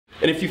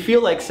And if you feel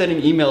like sending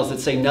emails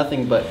that say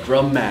nothing but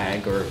drum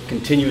mag or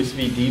continuous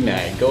VD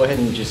mag, go ahead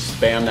and just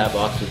spam that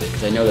box with it,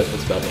 because I know that's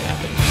what's about to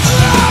happen.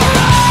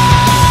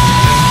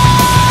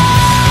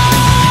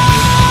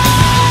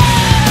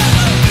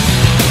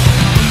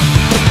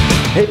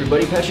 Hey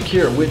everybody, Patrick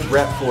here with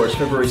Rap Force,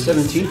 February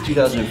 17th,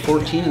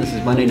 2014, and this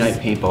is Monday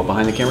Night Paintball.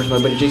 Behind the camera is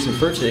my buddy Jason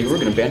Fertig. We're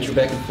going to banter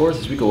back and forth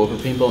as we go over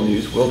paintball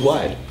news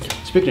worldwide.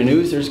 Speaking of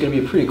news, there's going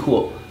to be a pretty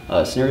cool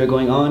scenario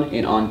going on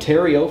in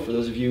Ontario, for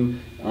those of you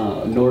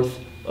north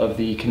of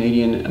the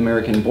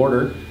Canadian-American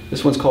border.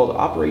 This one's called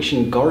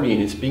Operation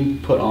Guardian. It's being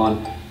put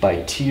on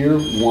by Tier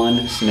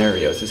 1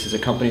 Scenarios. This is a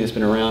company that's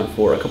been around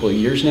for a couple of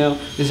years now.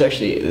 This is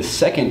actually the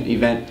second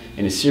event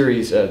in a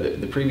series.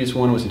 The previous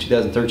one was in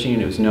 2013,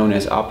 and it was known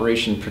as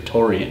Operation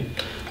Praetorian.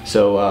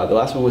 So the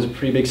last one was a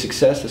pretty big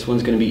success. This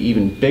one's going to be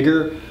even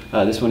bigger.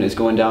 This one is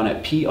going down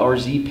at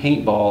PRZ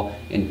Paintball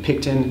in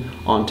Picton,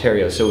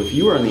 Ontario. So if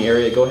you are in the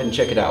area, go ahead and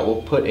check it out.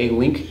 We'll put a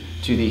link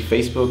to the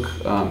Facebook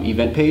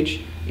event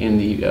page in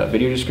the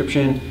video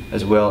description,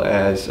 as well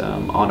as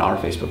on our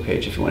Facebook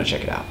page if you want to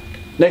check it out.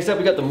 Next up,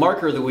 we got the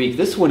marker of the week.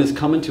 This one is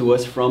coming to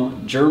us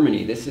from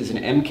Germany. This is an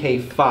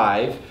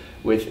MK5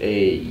 with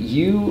a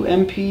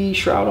UMP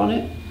shroud on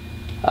it.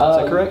 Is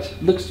that correct?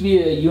 Looks to be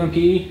a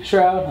UMP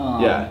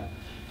shroud. Yeah.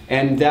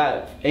 And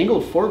that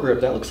angled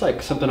foregrip, that looks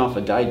like something off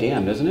a Die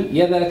Damn, doesn't it?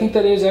 Yeah, I think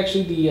that is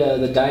actually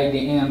the Die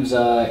Damn's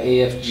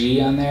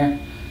AFG on there.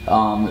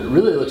 It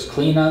really looks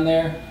clean on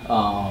there.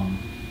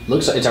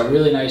 Looks like it's a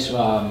really nice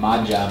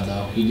mod job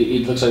though.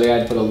 It looks like the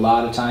guy put a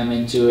lot of time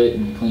into it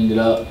and cleaned it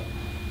up.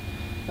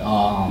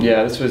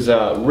 Yeah, this was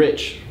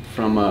Rich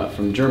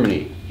from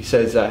Germany. He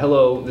says,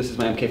 hello, this is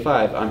my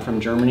MK5. I'm from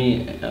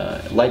Germany,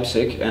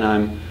 Leipzig, and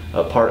I'm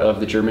a part of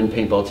the German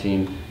paintball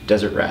team,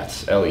 Desert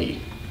Rats, LE.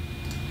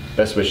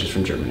 Best wishes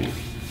from Germany.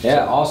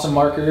 Yeah, awesome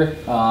marker.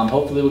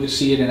 Hopefully we'll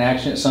see it in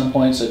action at some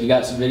point, so if you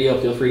got some video,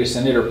 feel free to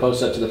send it or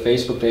post it to the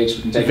Facebook page so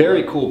we can take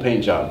Very cool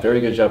paint job. Very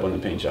good job on the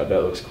paint job.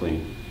 That looks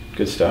clean.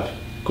 Good stuff.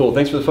 Cool,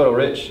 thanks for the photo,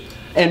 Rich.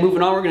 And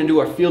moving on, we're going to do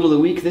our field of the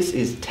week. This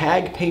is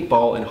Tag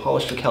Paintball in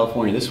Hollister,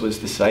 California. This was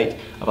the site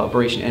of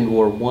Operation End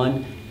War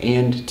 1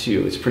 and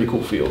 2. It's a pretty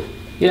cool field.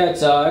 Yeah,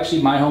 it's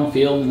actually my home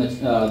field and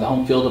the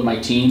home field of my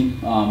team.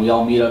 We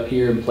all meet up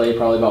here and play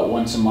probably about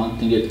once a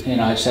month and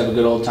just have a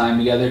good old time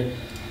together.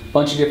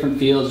 Bunch of different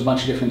fields, a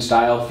bunch of different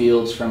style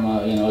fields, from a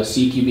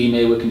CQB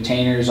made with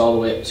containers all the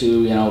way up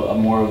to a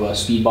more of a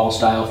speedball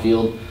style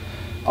field.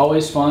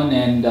 Always fun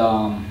and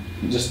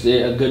just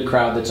a good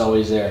crowd that's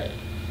always there.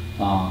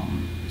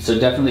 So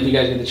definitely, if you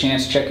guys get the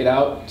chance, check it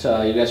out.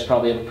 You guys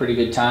probably have a pretty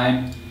good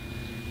time,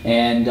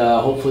 and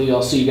hopefully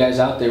I'll see you guys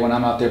out there when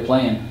I'm out there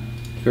playing.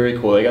 Very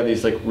cool. They got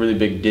these like really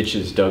big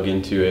ditches dug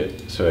into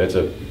it, so it's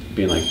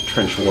being like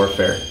trench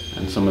warfare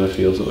in some of the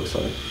fields, it looks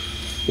like.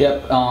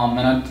 Yep,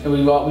 and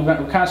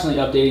we're constantly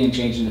updating and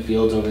changing the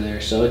fields over there,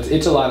 so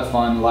it's a lot of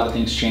fun. A lot of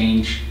things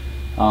change.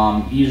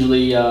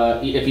 Usually,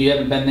 if you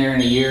haven't been there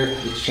in a year,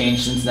 it's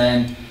changed since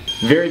then.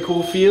 Very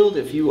cool field.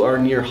 If you are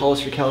near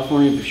Hollister,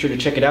 California, be sure to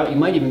check it out. You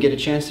might even get a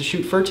chance to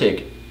shoot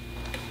Fertig.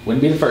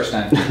 Wouldn't be the first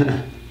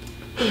time.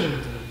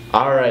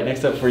 Alright,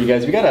 next up for you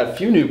guys, we got a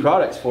few new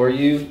products for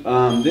you.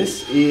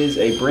 This is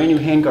a brand new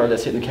handguard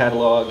that's hitting the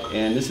catalog,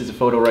 and this is a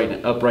photo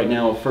up right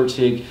now of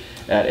Fertig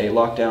at a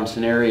lockdown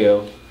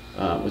scenario.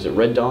 Was it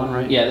Red Dawn,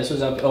 right? Yeah, this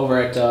was up over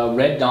at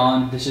Red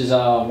Dawn. This is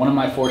one of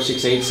my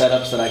 468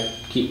 setups that I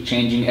keep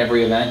changing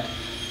every event.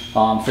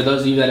 For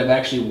those of you that have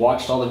actually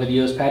watched all the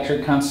videos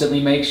Patrick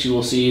constantly makes, you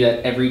will see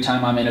that every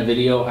time I'm in a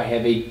video, I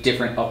have a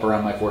different upper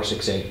on my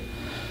 468.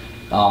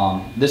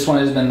 This one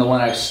has been the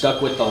one I've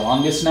stuck with the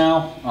longest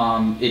now.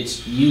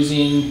 It's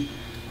using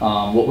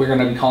what we're going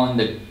to be calling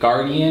the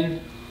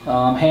Guardian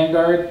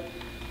handguard.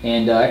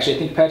 And actually, I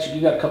think, Patrick,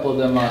 you got a couple of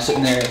them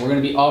sitting there. We're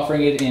going to be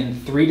offering it in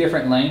 3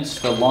 different lengths,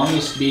 the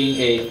longest being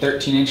a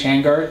 13-inch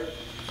handguard.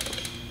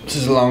 This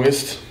is the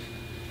longest.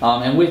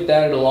 And with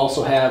that, it'll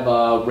also have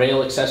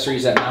rail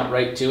accessories that mount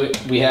right to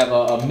it. We have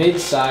a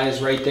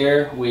mid-size right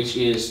there, which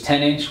is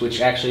 10-inch,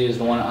 which actually is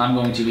the one I'm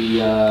going to be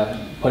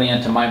putting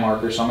into my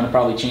marker, so I'm going to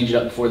probably change it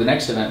up before the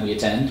next event we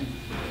attend.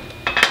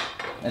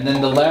 And then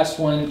the last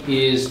one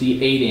is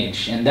the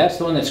 8-inch, and that's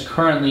the one that's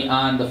currently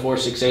on the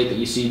 468 that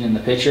you see in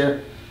the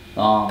picture.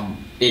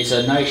 It's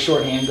a nice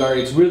short handguard.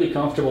 It's really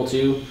comfortable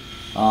too,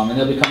 and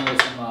they'll be coming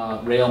with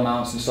some rail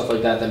mounts and stuff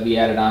like that that'll be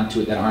added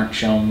onto it that aren't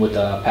shown with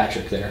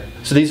Patrick there.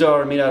 So these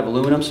are made out of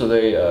aluminum, so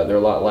they're a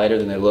lot lighter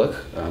than they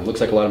look. Looks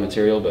like a lot of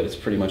material, but it's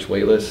pretty much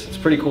weightless. It's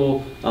pretty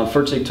cool.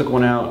 Fertig took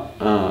one out.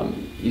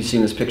 You've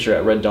seen this picture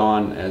at Red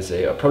Dawn as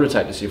a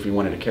prototype to see if we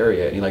wanted to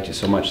carry it, and he liked it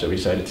so much that we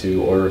decided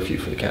to order a few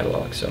for the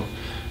catalog. So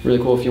really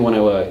cool if you want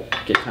to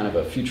get kind of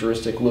a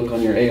futuristic look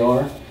on your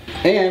AR.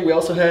 And we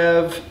also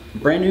have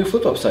brand new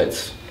flip-up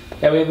sights.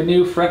 Yeah, we have a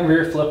new front and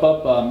rear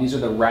flip-up. These are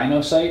the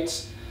Rhino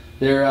sights.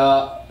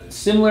 They're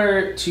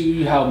similar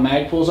to how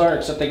Magpuls are,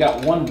 except they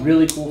got one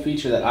really cool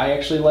feature that I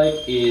actually like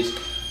is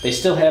they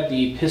still have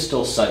the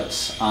pistol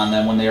sights on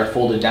them when they are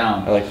folded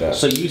down. I like that.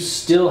 So you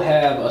still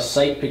have a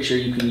sight picture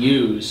you can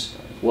use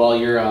while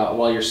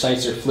your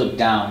sights are flipped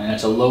down, and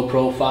it's a low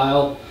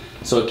profile.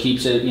 so it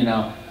keeps it, you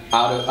know,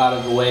 out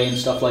of the way and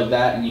stuff like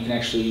that, and you can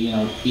actually, you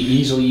know,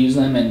 easily use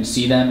them and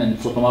see them and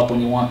flip them up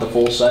when you want the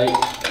full sight.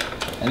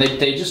 And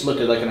they just look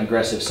like an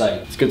aggressive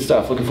sight. It's good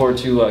stuff. Looking forward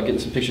to getting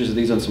some pictures of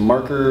these on some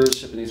markers,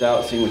 shipping these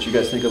out, seeing what you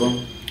guys think of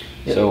them.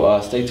 Yep. So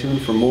stay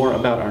tuned for more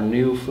about our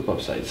new flip-up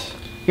sights.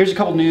 Here's a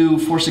couple new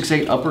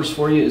 468 uppers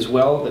for you as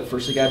well that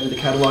first got into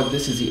the catalog.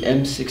 This is the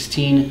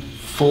M16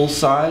 full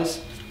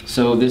size.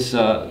 So this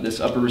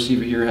upper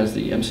receiver here has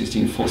the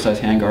M16 full size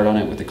handguard on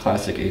it with the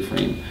classic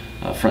A-frame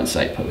front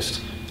sight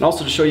post. And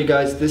also to show you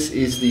guys, this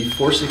is the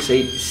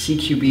 468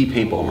 CQB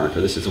paintball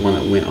marker. This is the one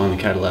that went on the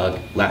catalog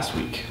last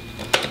week.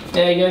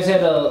 Yeah, you guys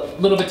had a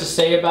little bit to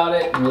say about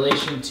it in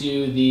relation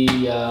to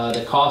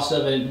the cost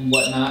of it and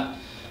whatnot.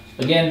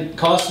 Again,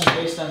 cost is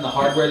based on the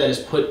hardware that is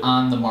put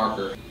on the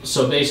marker.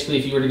 So basically,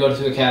 if you were to go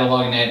through the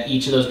catalog and add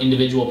each of those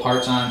individual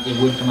parts on, it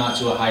would come out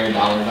to a higher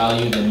dollar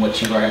value than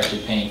what you are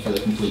actually paying for the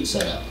complete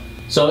setup.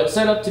 So it's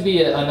set up to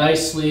be a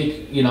nice,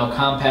 sleek, you know,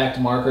 compact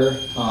marker,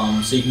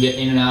 so you can get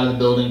in and out of the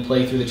building,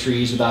 play through the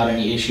trees without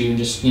any issue, and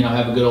just, you know,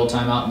 have a good old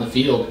time out in the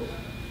field.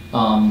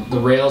 The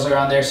rails are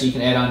on there, so you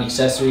can add on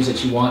accessories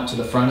that you want to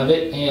the front of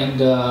it,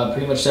 and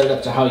pretty much set it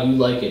up to how you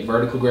like it: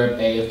 vertical grip,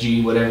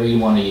 AFG, whatever you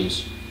want to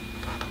use.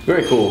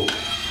 Very cool.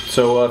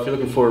 So if you're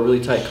looking for a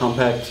really tight,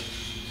 compact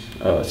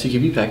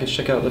CQB package,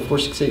 check out the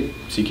 468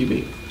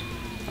 CQB.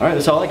 All right,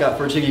 that's all I got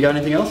for you. You got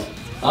anything else?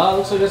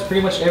 Looks like that's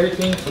pretty much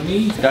everything for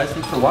me. Guys,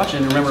 thanks for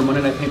watching. Remember,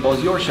 Monday Night Paintball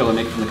is your show. I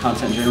make it from the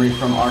content generated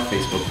from our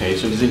Facebook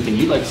page. So if there's anything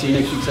you'd like to see in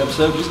next week's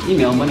episode, just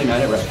email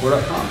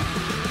MondayNight@rap4.com.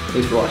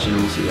 Thanks for watching,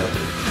 and we'll see you out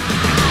there.